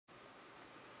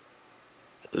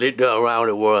Leader around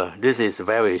the world, this is a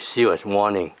very serious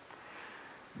warning.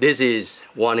 This is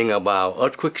warning about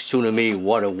earthquake, tsunami,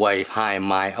 water wave, high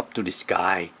mile up to the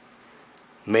sky.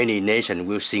 Many nations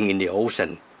will sink in the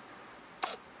ocean.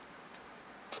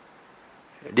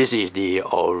 This is the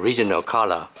original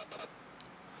color.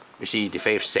 You see the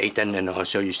face of Satan, and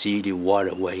also you see the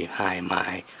water wave, high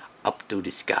mile up to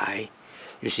the sky.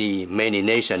 You see many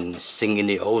nations sink in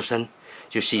the ocean.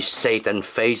 You see Satan's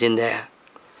face in there.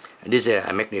 And this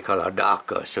I make the color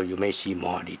darker so you may see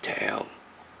more detail.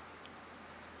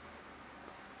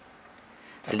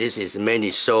 And this is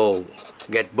many souls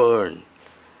get burned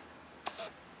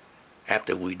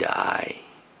after we die.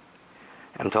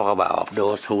 I'm talking about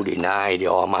those who deny the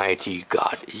Almighty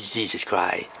God, Jesus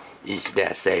Christ is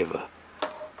their Savior.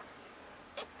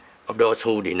 Of those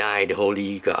who deny the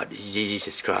Holy God,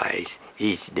 Jesus Christ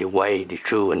is the way, the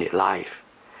truth, and the life,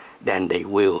 then they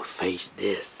will face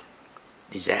this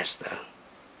disaster.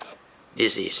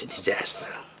 This is disaster.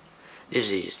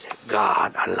 This is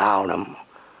God allow them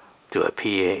to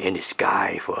appear in the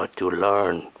sky for us to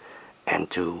learn and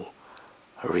to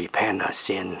repent our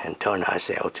sin and turn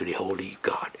ourselves to the Holy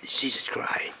God, Jesus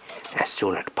Christ, as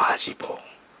soon as possible.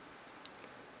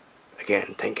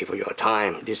 Again, thank you for your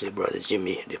time. This is Brother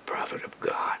Jimmy, the prophet of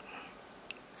God.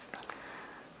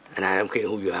 And I don't care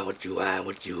who you are,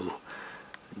 what you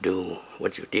do,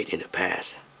 what you did in the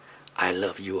past. I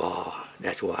love you all.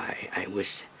 That's why I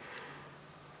wish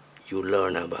you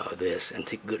learn about this and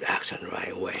take good action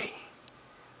right away.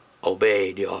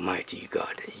 Obey the Almighty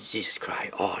God, Jesus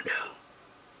Christ, order,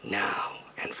 now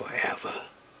and forever.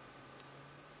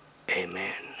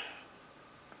 Amen.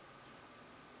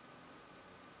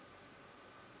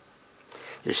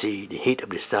 You see, the heat of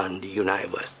the sun, the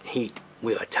universe heat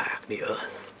will attack the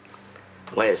earth.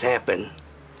 What has happened,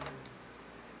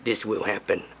 this will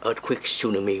happen. Earthquake,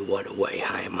 tsunami, water wave,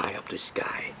 high mile up to the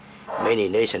sky. Many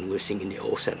nations will sink in the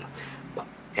ocean.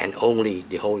 And only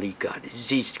the Holy God,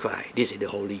 Jesus Christ, this is the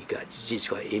Holy God, Jesus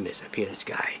Christ image appear in the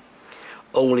sky.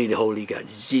 Only the Holy God,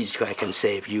 Jesus Christ, can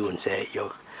save you and save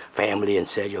your family and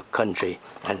save your country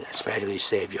and especially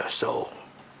save your soul.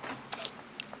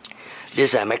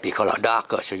 This I make the color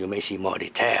darker so you may see more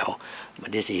detail,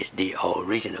 but this is the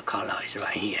original color is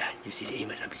right here. You see the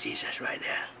image of Jesus right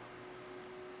there.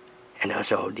 And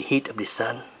also the heat of the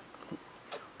sun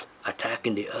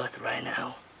attacking the earth right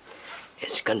now.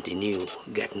 It's continue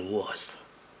getting worse.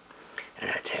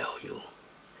 And I tell you,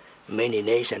 many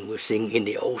nations will sink in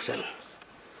the ocean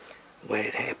when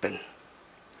it happens.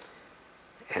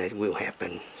 And it will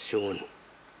happen soon.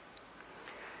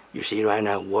 You see right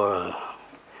now, world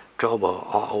trouble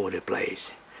all over the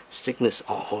place. Sickness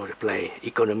all over the place.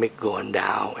 Economic going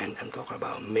down, and I'm talking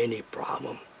about many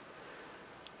problems.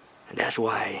 And that's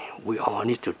why we all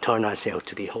need to turn ourselves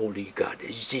to the Holy God,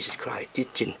 Jesus Christ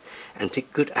teaching, and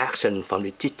take good action from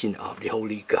the teaching of the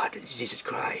Holy God, Jesus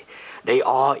Christ. They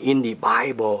are in the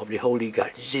Bible of the Holy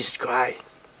God, Jesus Christ.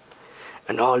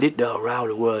 And all leaders around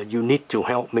the world, you need to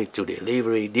help me to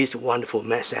deliver this wonderful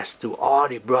message to all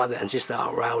the brothers and sisters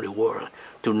around the world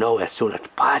to know as soon as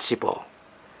possible.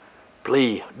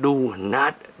 Please do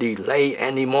not delay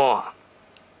anymore.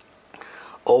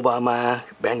 Obama,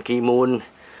 Ban Ki-moon,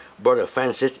 Brother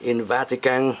Francis in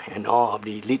Vatican, and all of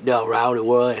the leaders around the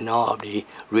world, and all of the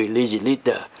religious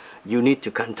leaders, you need to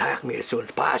contact me as soon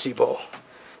as possible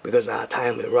because our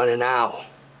time is running out.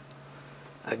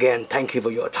 Again, thank you for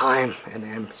your time, and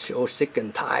I'm so sick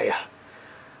and tired.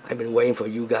 I've been waiting for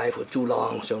you guys for too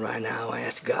long, so right now I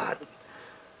ask God,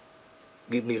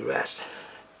 give me rest.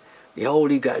 The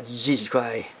Holy God, Jesus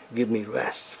Christ, give me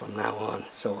rest from now on.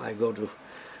 So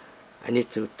I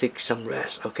need to take some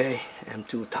rest, okay? I'm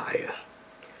too tired.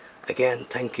 Again,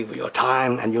 thank you for your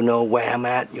time, and you know where I'm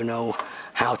at, you know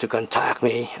how to contact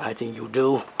me. I think you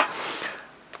do.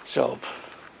 So,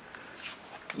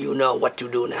 you know what to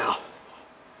do now.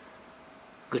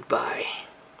 Goodbye.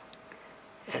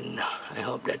 And I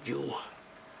hope that you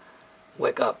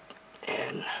wake up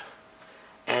and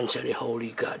answer the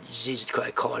Holy God, Jesus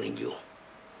Christ, calling you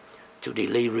to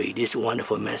deliver this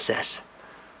wonderful message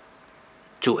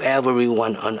to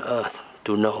everyone on earth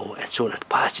to know as soon as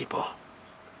possible.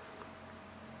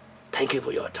 Thank you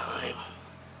for your time.